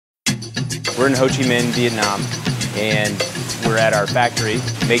We're in Ho Chi Minh, Vietnam, and we're at our factory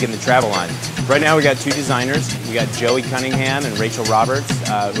making the travel line. Right now we got two designers. We got Joey Cunningham and Rachel Roberts,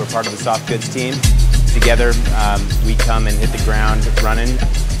 who are part of the soft goods team. Together, we come and hit the ground running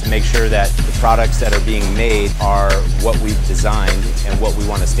to make sure that the products that are being made are what we've designed and what we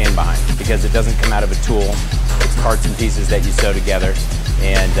want to stand behind. Because it doesn't come out of a tool, it's parts and pieces that you sew together,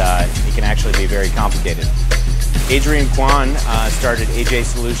 and it can actually be very complicated. Adrian Kwan started AJ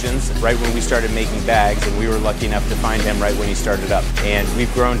Solutions right when we started making bags, and we were lucky enough to find him right when he started up. And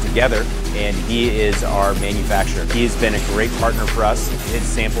we've grown together, and he is our manufacturer. He has been a great partner for us. His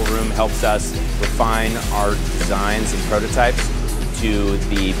sample room helps us refine our designs and prototypes to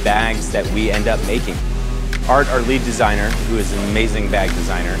the bags that we end up making. Art, our lead designer, who is an amazing bag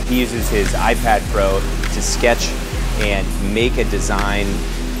designer, he uses his iPad Pro to sketch and make a design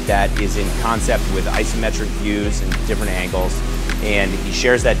that is in concept with isometric views and different angles, and he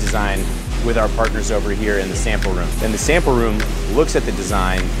shares that design with our partners over here in the sample room. Then the sample room looks at the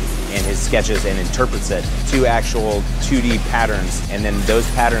design and his sketches and interprets it to actual 2D patterns, and then those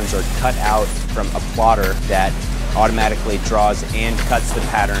patterns are cut out from a plotter that automatically draws and cuts the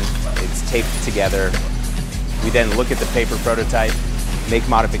pattern. It's taped together. We then look at the paper prototype, make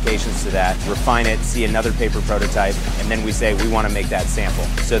modifications to that, refine it, see another paper prototype, and then we say we want to make that sample.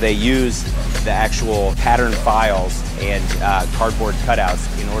 So they use the actual pattern files and cardboard cutouts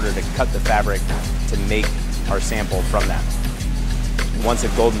in order to cut the fabric to make our sample from that. Once a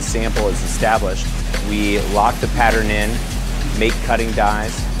golden sample is established, we lock the pattern in, make cutting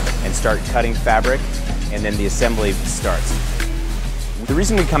dies, and start cutting fabric, and then the assembly starts. The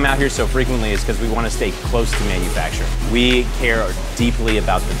reason we come out here so frequently is because we want to stay close to manufacturing. We care deeply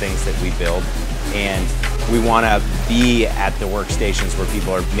about the things that we build, and we want to be at the workstations where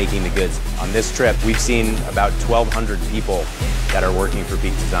people are making the goods. On this trip, we've seen about 1,200 people that are working for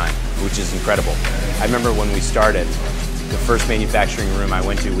Peak Design, which is incredible. I remember when we started, the first manufacturing room I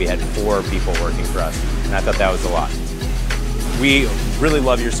went to, we had 4 people working for us, and I thought that was a lot. We really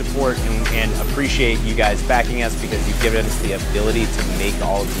love your support and appreciate you guys backing us, because you've given us the ability to make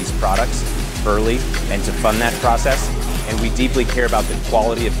all of these products early and to fund that process. And we deeply care about the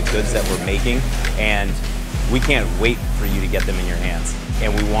quality of the goods that we're making, and we can't wait for you to get them in your hands.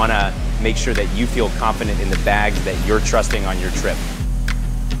 And we want to make sure that you feel confident in the bags that you're trusting on your trip.